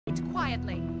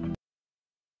Quietly.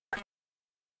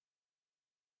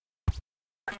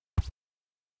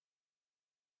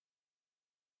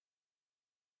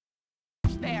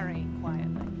 Very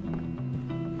quietly.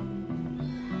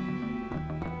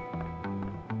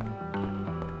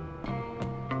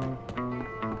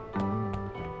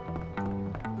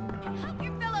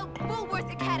 Your fellow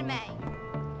Woolworth Academy.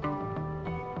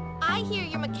 I hear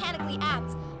you're mechanically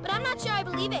apt, but I'm not sure I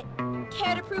believe it.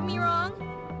 Care to prove me wrong?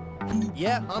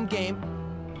 Yeah, I'm game.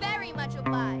 Very much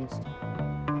obliged.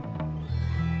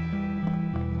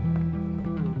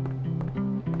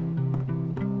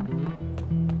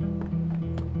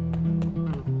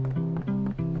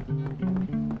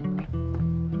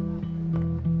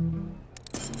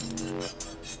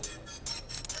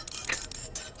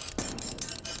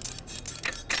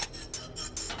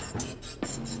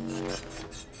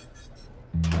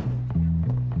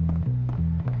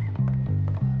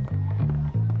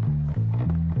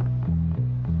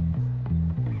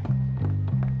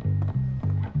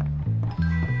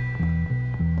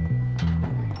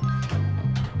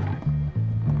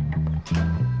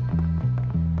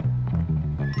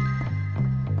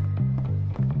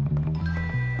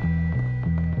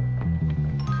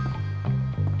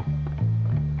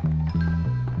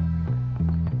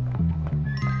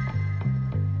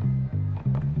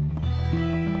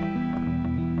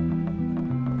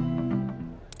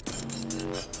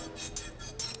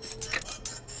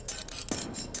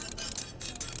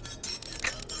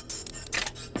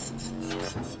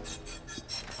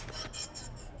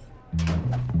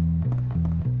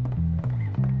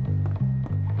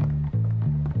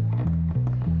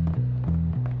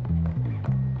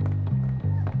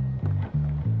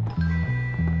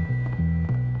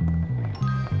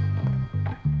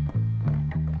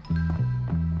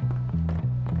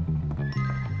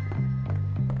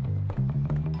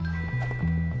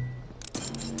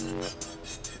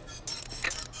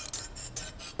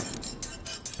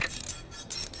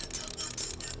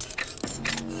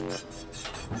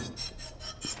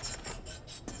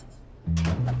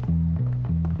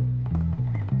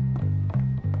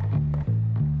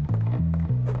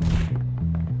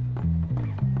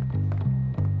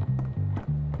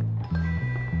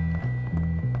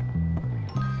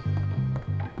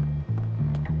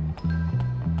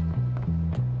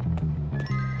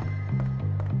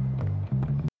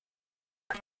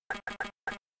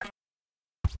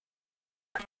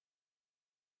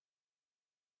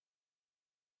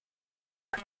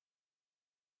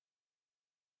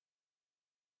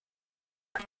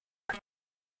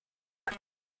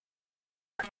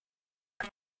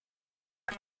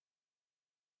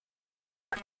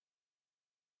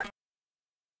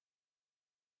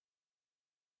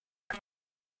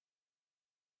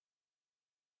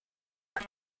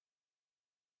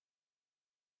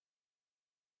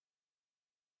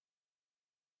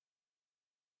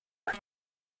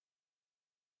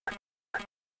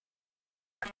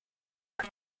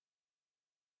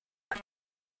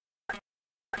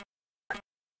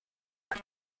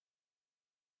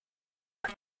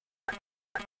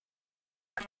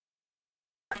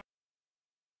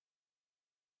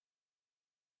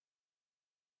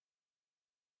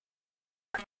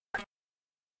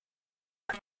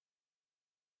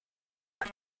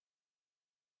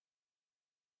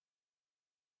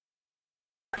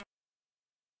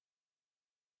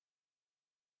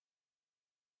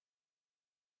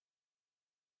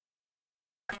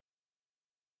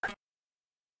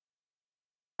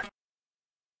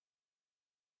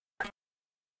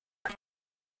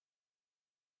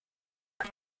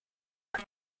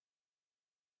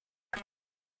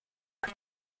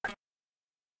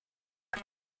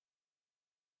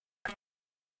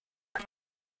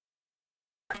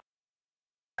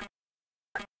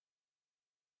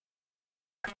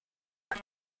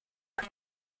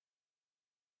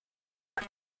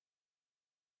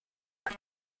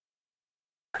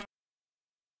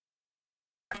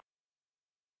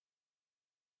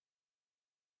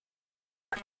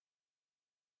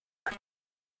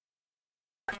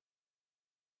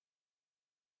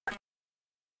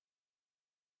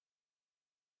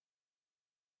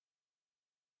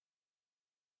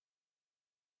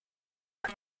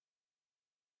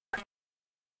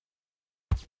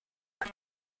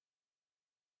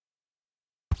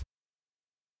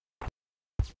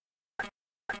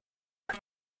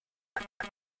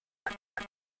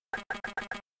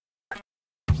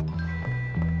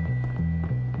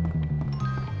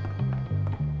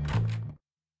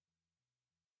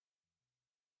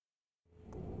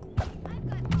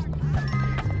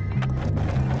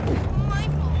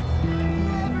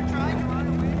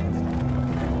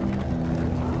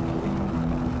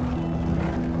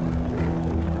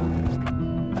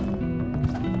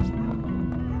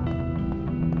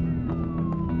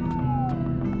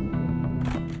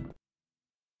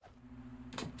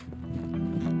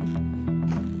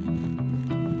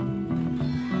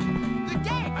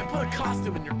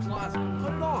 costume in your closet.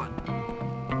 Put it on.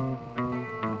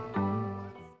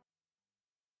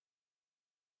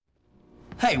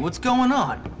 Hey, what's going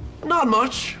on? Not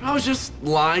much. I was just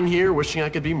lying here wishing I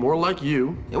could be more like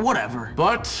you. Yeah, whatever.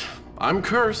 But I'm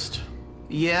cursed.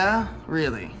 Yeah?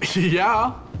 Really?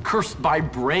 Yeah, cursed by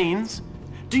brains.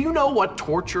 Do you know what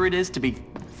torture it is to be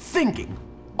thinking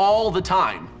all the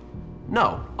time?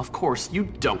 No, of course you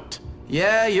don't.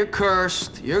 Yeah, you're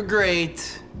cursed. You're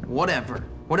great. Whatever.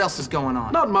 What else is going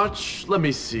on? Not much. Let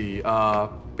me see.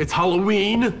 It's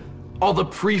Halloween. All the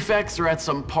prefects are at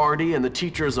some party and the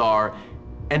teachers are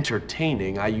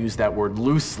entertaining. I use that word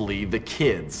loosely, the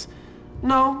kids.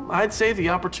 No, I'd say the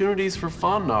opportunities for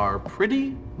fun are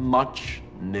pretty much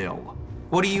nil.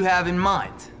 What do you have in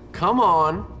mind? Come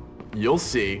on, you'll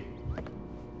see.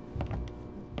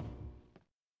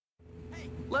 Hey,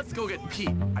 let's go get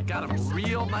Pete. I got him a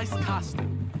real nice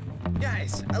costume.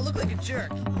 Guys, I look like a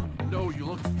jerk. No, you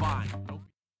look fine.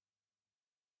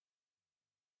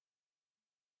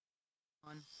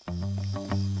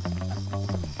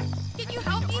 Can you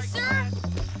help me, sir?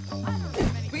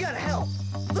 We gotta help.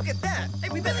 Look at that. I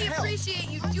really appreciate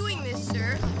you doing this,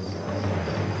 sir.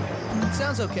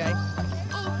 Sounds okay.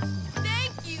 Oh,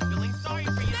 thank you. Feeling sorry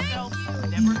for yourself. Thank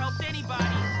you. Never helped anybody. I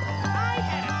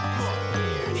had a good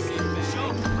year. This is a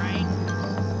joke, right?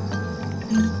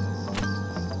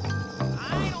 I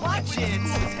don't like Watch where it.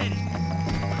 this school is headed.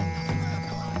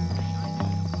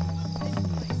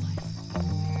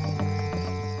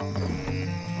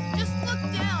 Just look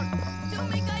down. Don't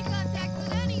make eye contact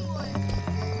with anyone.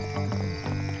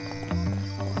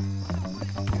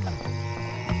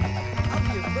 I'll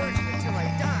be a virgin until I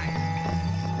die.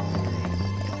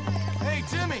 Hey,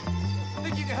 Jimmy!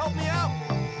 Think you can help me out?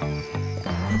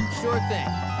 Sure thing.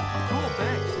 Cool,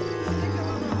 thanks.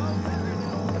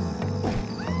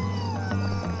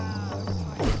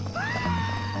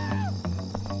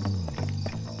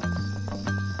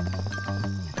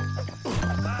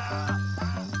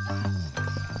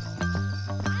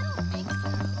 I don't think so.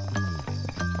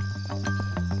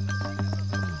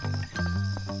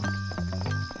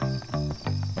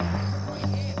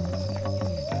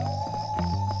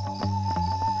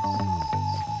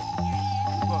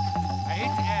 Look, I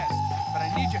hate to ask, but I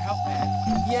need your help, man.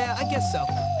 Yeah, I guess so.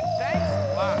 Thanks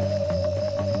a lot.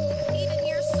 I need in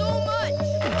here so much.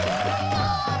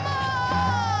 Mama!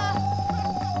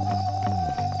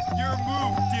 Your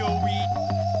move, Dillweed.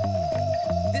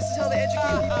 This is how they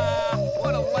educate people.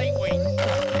 What a lightweight.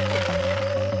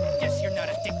 Guess you're not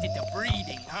addicted to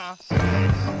breathing, huh?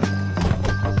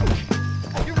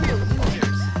 You're real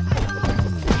losers.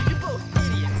 You're both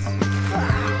idiots.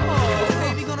 Oh,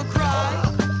 baby gonna cry?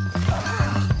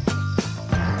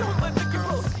 Don't let the girls. You're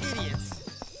both idiots.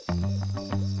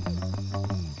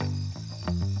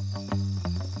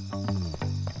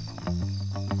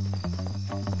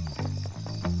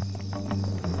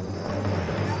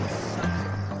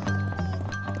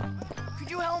 Could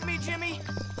you help me, Jimmy?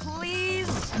 Please?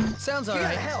 Sounds You gotta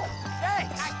alright. help.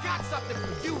 Thanks. I got something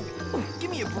for you.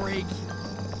 Give me a break.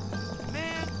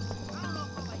 Man,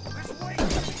 there's way.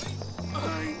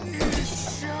 I need a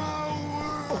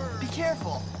shower. Be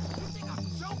careful. You think I'm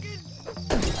joking?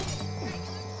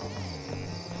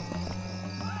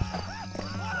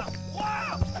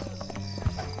 Wow!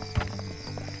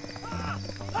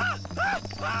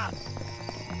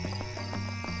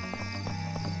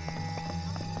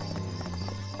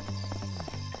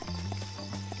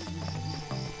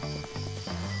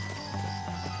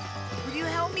 Will you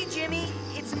help me, Jimmy?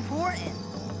 It's important.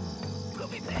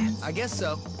 Poopy pants. I guess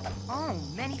so. Oh,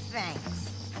 many thanks.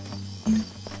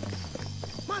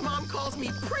 My mom calls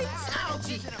me Prince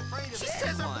Algae. She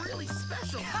says I'm really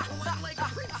special. like a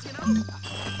prince, you know?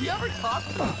 You ever talk?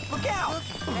 Look out!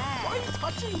 That. Why are you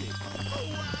touching me? Oh,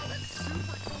 wow, that's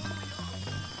super totally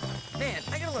awesome. Man,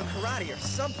 I gotta learn karate or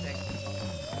something.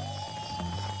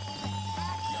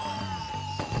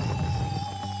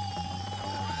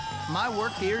 My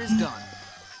work here is done.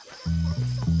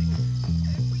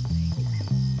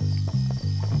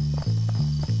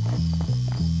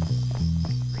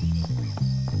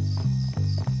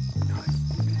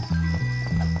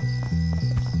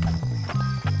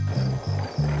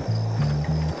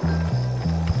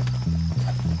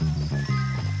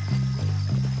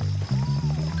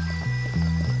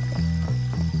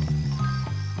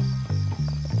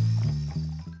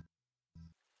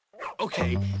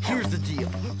 Okay, here's the deal.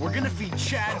 We're gonna feed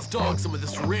Chad's dog some of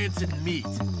this rancid meat.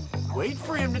 Wait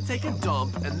for him to take a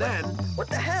dump, and then... What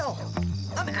the hell?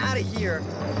 I'm out of here.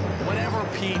 Whatever,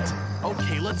 Pete.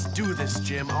 Okay, let's do this,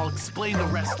 Jim. I'll explain the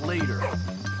rest later.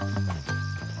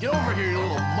 Get over here, you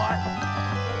little mutt.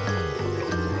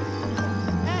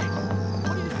 Hey,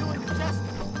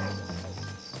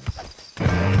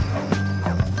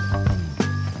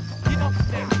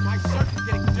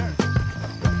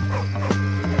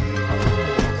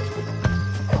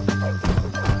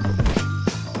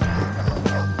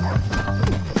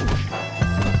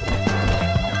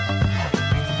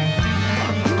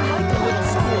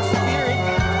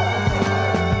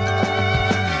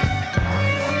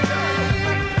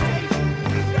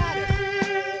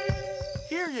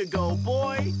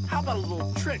 Okay, how about a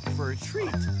little trick for a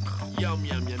treat? Yum,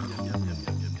 yum, yum, yum, yum, yum, yum,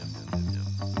 yum, yum, yum, yum.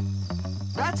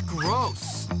 That's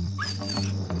gross.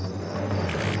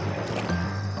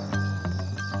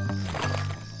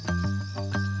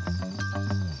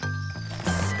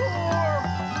 Score!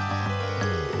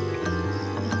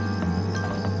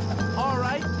 All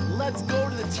right, let's go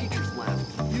to the teacher's lounge.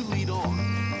 You lead on.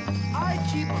 I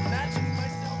keep imagining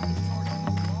myself in charge of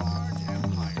this large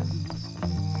empire.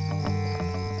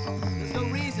 There's no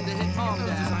reason to hit Mom,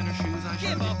 Dad. Designer shoes I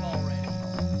Give up already.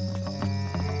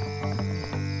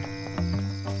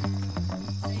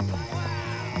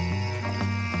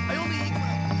 I only eat.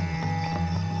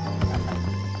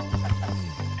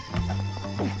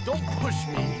 Don't push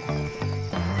me.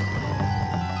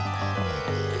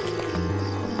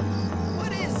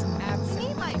 What is absent?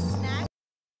 See my snack?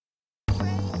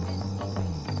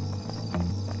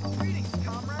 Greetings,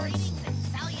 comrades. Greetings and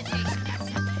salutations.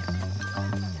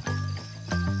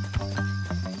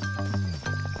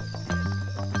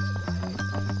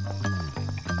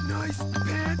 Nice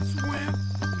pants, Wimp.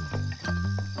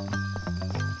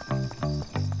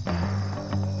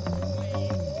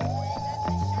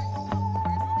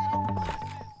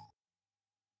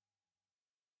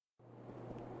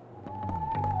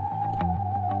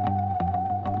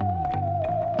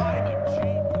 I'm a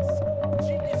genius.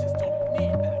 Geniuses don't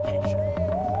need medication.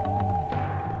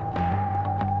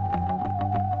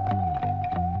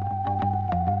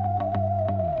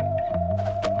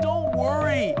 Don't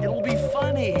worry, it'll be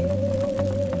funny.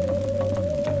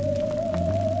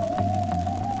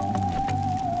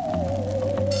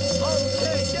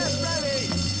 Okay, get ready.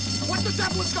 What the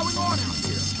devil is going on out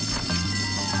here?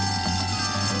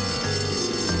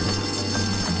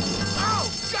 Oh,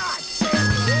 God!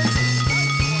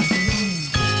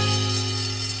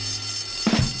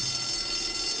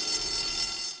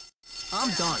 I'm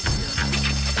done here.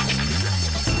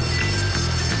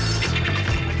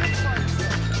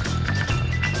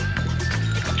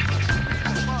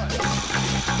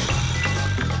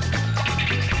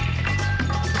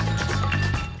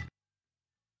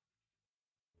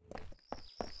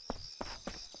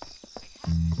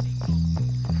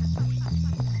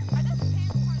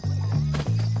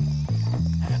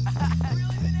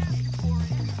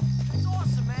 It's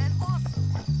awesome, man. Awesome.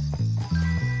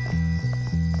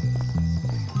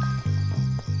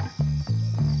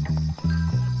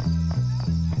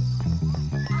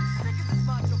 I'm sick of this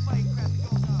macho fight crap that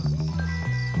goes on.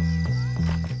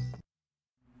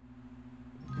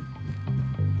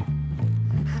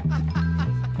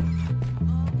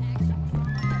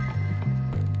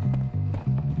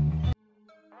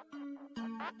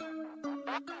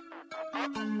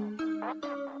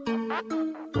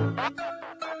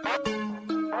 Action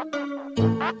drama.